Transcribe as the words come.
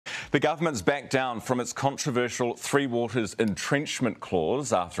The government's backed down from its controversial Three Waters entrenchment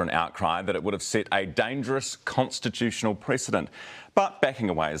clause after an outcry that it would have set a dangerous constitutional precedent. But backing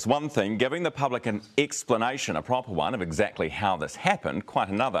away is one thing, giving the public an explanation, a proper one, of exactly how this happened, quite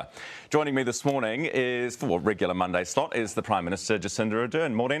another. Joining me this morning is, for a regular Monday slot, is the Prime Minister, Jacinda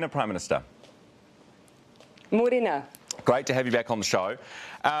Ardern. Morena, Prime Minister. Morena. Great to have you back on the show.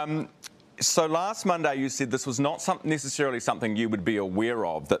 So last Monday you said this was not necessarily something you would be aware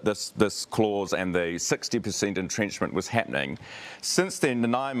of, that this clause and the 60% entrenchment was happening. Since then,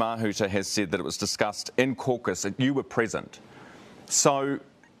 Nanaia Mahuta has said that it was discussed in caucus, that you were present. So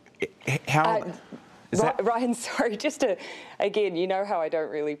how... Ryan, sorry, just to, again, you know how I don't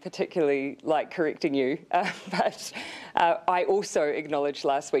really particularly like correcting you, but I also acknowledged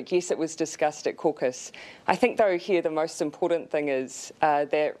last week, yes, it was discussed at caucus. I think, though, here the most important thing is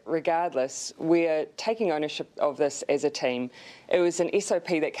that regardless, we're taking ownership of this as a team. It was an SOP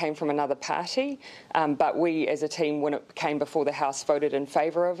that came from another party, but we as a team, when it came before the House, voted in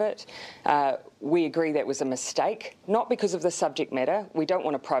favour of it. We agree that was a mistake, not because of the subject matter. We don't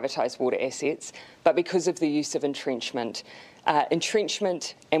want to privatise water assets, but because of the use of entrenchment.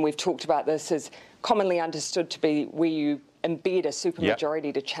 Entrenchment, and we've talked about this, is commonly understood to be where you embed a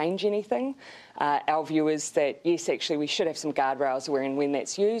supermajority to change anything. Our view is that, yes, actually, we should have some guardrails where and when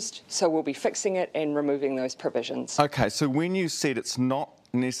that's used, so we'll be fixing it and removing those provisions. OK, so when you said it's not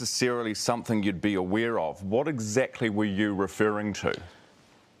necessarily something you'd be aware of, what exactly were you referring to?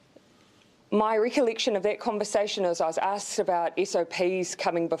 My recollection of that conversation is I was asked about SOPs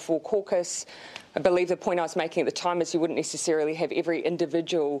coming before caucus. I believe the point I was making at the time is you wouldn't necessarily have every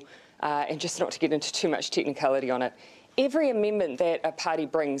individual, and just not to get into too much technicality on it, every amendment that a party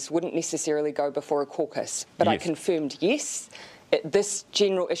brings wouldn't necessarily go before a caucus. But yes. I confirmed yes, this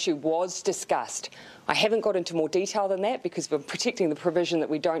general issue was discussed. I haven't got into more detail than that because we're protecting the provision that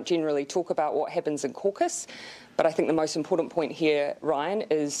we don't generally talk about what happens in caucus. But I think the most important point here, Ryan,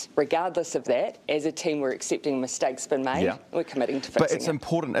 is regardless of that, as a team we're accepting mistakes been made, and we're committing to fixing it. But it's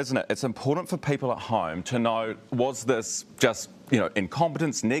important, isn't it? It's important for people at home to know, was this just,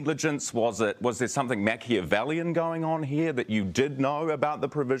 incompetence, negligence? Was there something Machiavellian going on here that you did know about the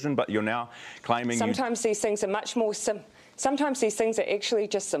provision, but you're now claiming... Sometimes these things are much more simple. Sometimes these things are actually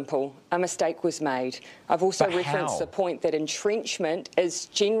just simple. A mistake was made. I've also referenced the point that entrenchment is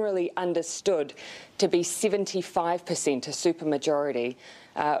generally understood to be 75%, a supermajority.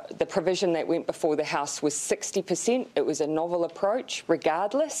 The provision that went before the House was 60%. It was a novel approach.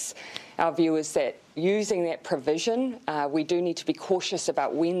 Regardless, our view is that using that provision, we do need to be cautious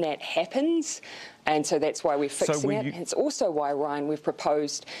about when that happens. And so that's why we're fixing it. And it's also why, Ryan, we've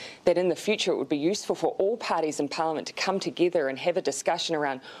proposed that in the future it would be useful for all parties in Parliament to come together and have a discussion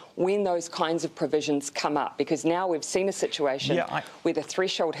around when those kinds of provisions come up. Because now we've seen a situation where the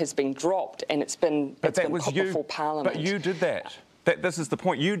threshold has been dropped and it's been put before Parliament. But you did that. This is the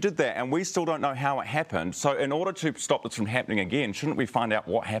point. You did that, and we still don't know how it happened. So in order to stop this from happening again, shouldn't we find out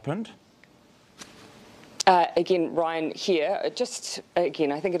what happened? Again, Ryan, here,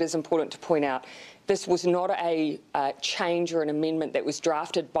 again, I think it is important to point out this was not a change or an amendment that was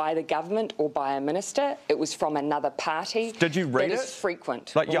drafted by the government or by a minister. It was from another party. Did you read it? That is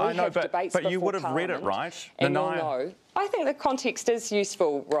frequent. Yeah, I know, but you would have read it, right? And you'll know. I think the context is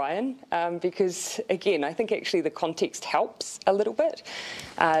useful, Ryan, because, again, I think actually the context helps a little bit.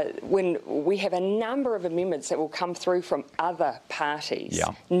 When we have a number of amendments that will come through from other parties,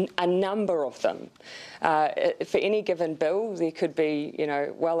 a number of them. For any given bill, there could be,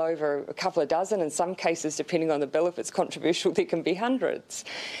 well over a couple of dozen. In some cases, depending on the bill, if it's controversial, there can be hundreds.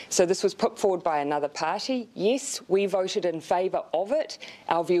 So this was put forward by another party. Yes, we voted in favour of it.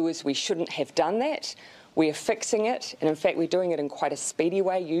 Our view is we shouldn't have done that. We are fixing it, and in fact we're doing it in quite a speedy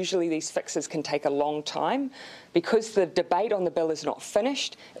way. Usually these fixes can take a long time. Because the debate on the bill is not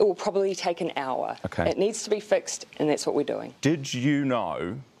finished, it will probably take an hour. Okay. It needs to be fixed, and that's what we're doing. Did you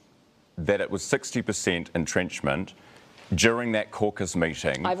know that it was 60% entrenchment during that caucus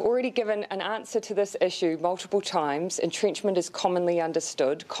meeting? I've already given an answer to this issue multiple times. Entrenchment is commonly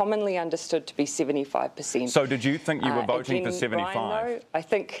understood to be 75%. So did you think you were voting for 75? Ryan, no, I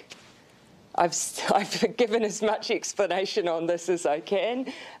think... I've given as much explanation on this as I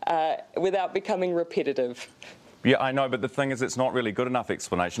can without becoming repetitive. Yeah, I know, but the thing is it's not really good enough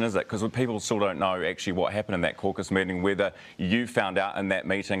explanation, is it? Because people still don't know actually what happened in that caucus meeting, whether you found out in that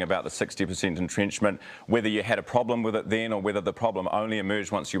meeting about the 60% entrenchment, whether you had a problem with it then or whether the problem only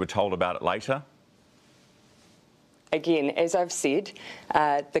emerged once you were told about it later. Again, as I've said,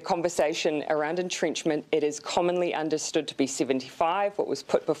 the conversation around entrenchment, it is commonly understood to be 75. What was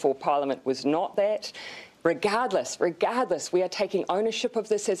put before Parliament was not that. regardless, we are taking ownership of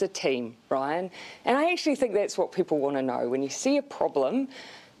this as a team, Ryan. And I actually think that's what people want to know. When you see a problem,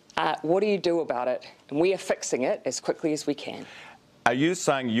 what do you do about it? And we are fixing it as quickly as we can. Are you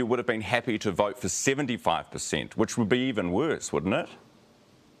saying you would have been happy to vote for 75%, which would be even worse, wouldn't it?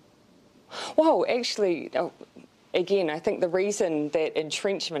 Well, actually, again, I think the reason that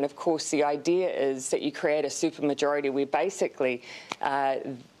entrenchment, of course, the idea is that you create a supermajority where basically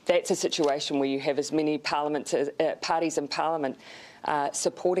that's a situation where you have as many parties in Parliament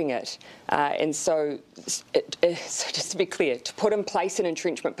supporting it. And so just to be clear, to put in place an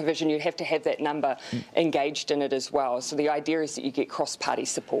entrenchment provision, you have to have that number engaged in it as well. So the idea is that you get cross-party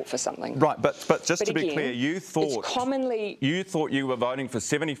support for something. Right, but just to be clear, you thought you were voting for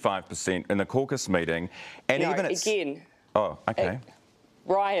 75% in the caucus meeting, and no, even it's... again... Oh, okay.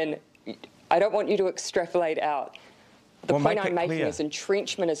 Ryan, I don't want you to extrapolate out. The point I'm making is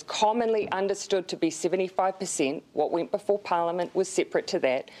entrenchment is commonly understood to be 75%. What went before Parliament was separate to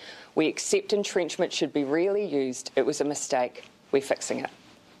that. We accept entrenchment should be really used. It was a mistake. We're fixing it.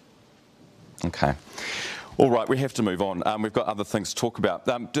 Okay. All right, we have to move on. We've got other things to talk about.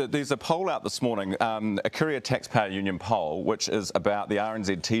 There's a poll out this morning, a Courier Taxpayer Union poll, which is about the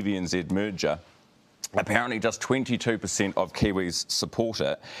RNZ-TVNZ merger. Apparently just 22% of Kiwis support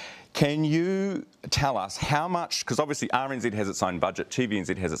it. Can you tell us how much, because obviously RNZ has its own budget,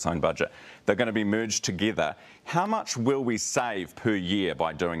 TVNZ has its own budget, they're going to be merged together. How much will we save per year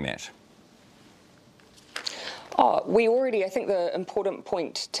by doing that? I think the important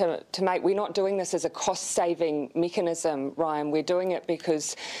point to make, we're not doing this as a cost-saving mechanism, Ryan. We're doing it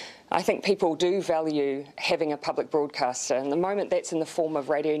because I think people do value having a public broadcaster. And at the moment, that's in the form of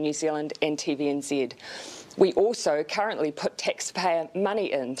Radio New Zealand and TVNZ. We also currently put taxpayer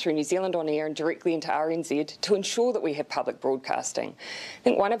money in through New Zealand On Air and directly into RNZ to ensure that we have public broadcasting. I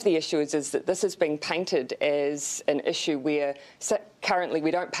think one of the issues is that this is being painted as an issue where currently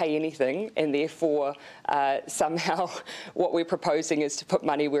we don't pay anything, and therefore somehow what we're proposing is to put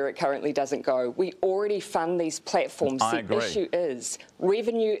money where it currently doesn't go. We already fund these platforms. I agree. The issue is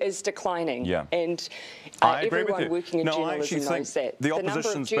revenue is declining, and I agree with everyone you. working in journalism knows that. The number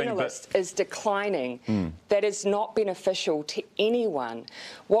of journalists is declining. That is not beneficial to anyone.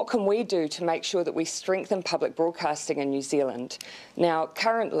 What can we do to make sure that we strengthen public broadcasting in New Zealand? Now,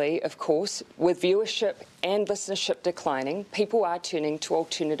 currently, of course, with viewership and listenership declining, people are turning to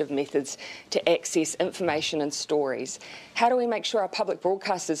alternative methods to access information and stories. How do we make sure our public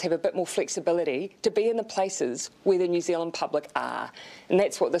broadcasters have a bit more flexibility to be in the places where the New Zealand public are? And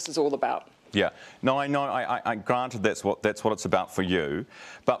that's what this is all about. Yeah, no, I know. I granted that's what it's about for you,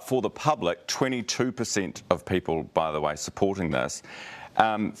 but for the public, 22% of people, by the way, supporting this.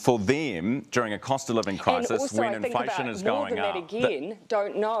 For them, during a cost of living crisis, also, when inflation is going up, more than that again,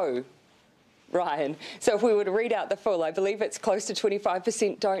 don't know. Ryan. So if we were to read out the full, I believe it's close to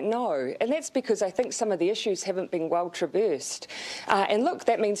 25% don't know. And that's because I think some of the issues haven't been well traversed. And look,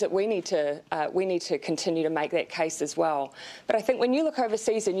 that means that we need to continue to make that case as well. But I think when you look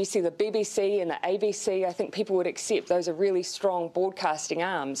overseas and you see the BBC and the ABC, I think people would accept those are really strong broadcasting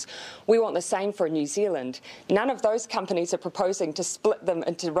arms. We want the same for New Zealand. None of those companies are proposing to split them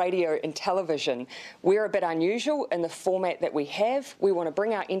into radio and television. We're a bit unusual in the format that we have. We want to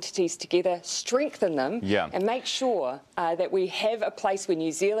bring our entities together, strengthen them, and make sure that we have a place where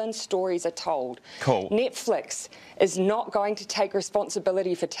New Zealand stories are told. Cool. Netflix is not going to take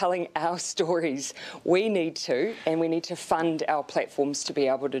responsibility for telling our stories. We need to, and we need to fund our platforms to be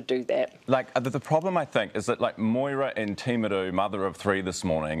able to do that. Like, the problem, I think, is that, like, Moira in Timaru, mother of three this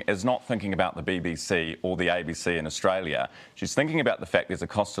morning, is not thinking about the BBC or the ABC in Australia. She's thinking about the fact there's a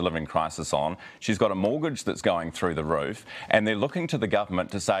cost of living crisis on. She's got a mortgage that's going through the roof, and they're looking to the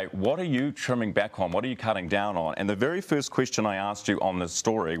government to say, what are you trimming back on? What are you cutting down on? And the very first question I asked you on this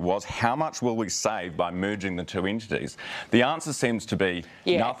story was, how much will we save by merging the two entities? The answer seems to be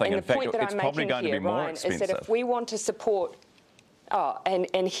nothing. In fact, it's probably going to be more expensive. Is that if we want to support,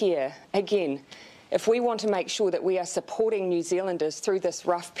 and here, again, if we want to make sure that we are supporting New Zealanders through this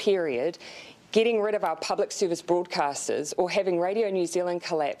rough period, getting rid of our public service broadcasters or having Radio New Zealand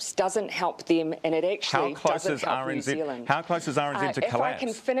collapse doesn't help them, and it actually doesn't help New Zealand. How close is RNZ to collapse? If I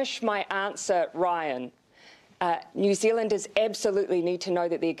can finish my answer, Ryan, New Zealanders absolutely need to know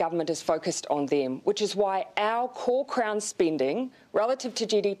that their government is focused on them, which is why our core Crown spending relative to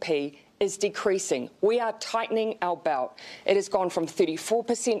GDP is decreasing. We are tightening our belt. It has gone from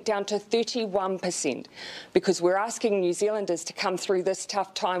 34% down to 31%. Because we're asking New Zealanders to come through this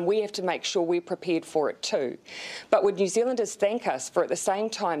tough time, we have to make sure we're prepared for it too. But would New Zealanders thank us for at the same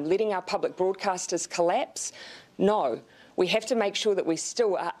time letting our public broadcasters collapse? No. we have to make sure that we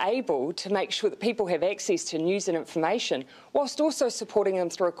still are able to make sure that people have access to news and information whilst also supporting them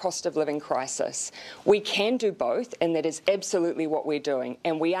through a cost of living crisis. We can do both, and that is absolutely what we're doing,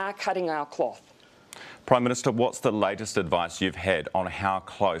 and we are cutting our cloth. Prime Minister, what's the latest advice you've had on how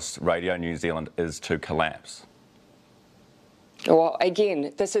close Radio New Zealand is to collapse? Well,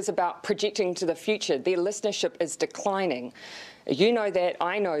 again, this is about projecting to the future. Their listenership is declining. You know that,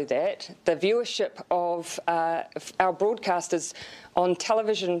 I know that. The viewership of our broadcasters on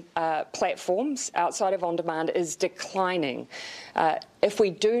television platforms outside of On Demand is declining. If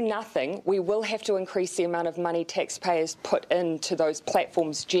we do nothing, we will have to increase the amount of money taxpayers put into those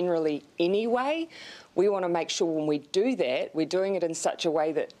platforms generally anyway. We want to make sure when we do that, we're doing it in such a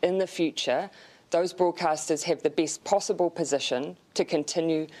way that in the future, those broadcasters have the best possible position to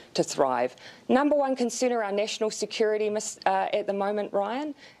continue to thrive. Number one concern around national security at the moment,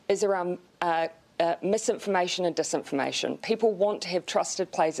 Ryan, is around misinformation and disinformation. People want to have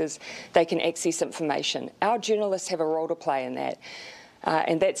trusted places they can access information. Our journalists have a role to play in that.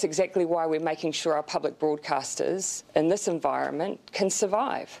 And that's exactly why we're making sure our public broadcasters in this environment can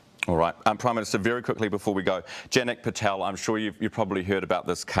survive. All right. Prime Minister, very quickly before we go, Janik Patel, I'm sure you've probably heard about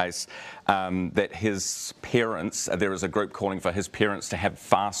this case, that his parents, there is a group calling for his parents to have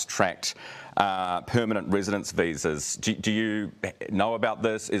fast-tracked permanent residence visas. Do you know about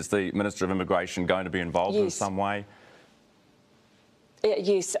this? Is the Minister of Immigration going to be involved in some way?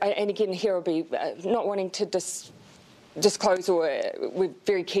 Yes, and again, here I'll be not wanting to disclose, or we're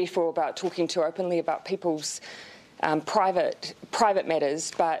very careful about talking too openly about people's private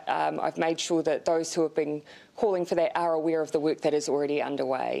matters, but I've made sure that those who have been calling for that are aware of the work that is already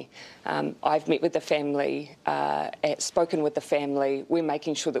underway. I've met with the family, spoken with the family. We're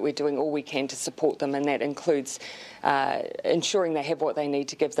making sure that we're doing all we can to support them, and that includes ensuring they have what they need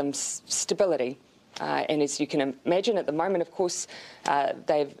to give them stability. And as you can imagine, at the moment, of course,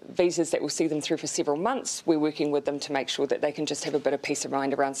 they have visas that will see them through for several months. We're working with them to make sure that they can just have a bit of peace of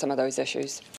mind around some of those issues.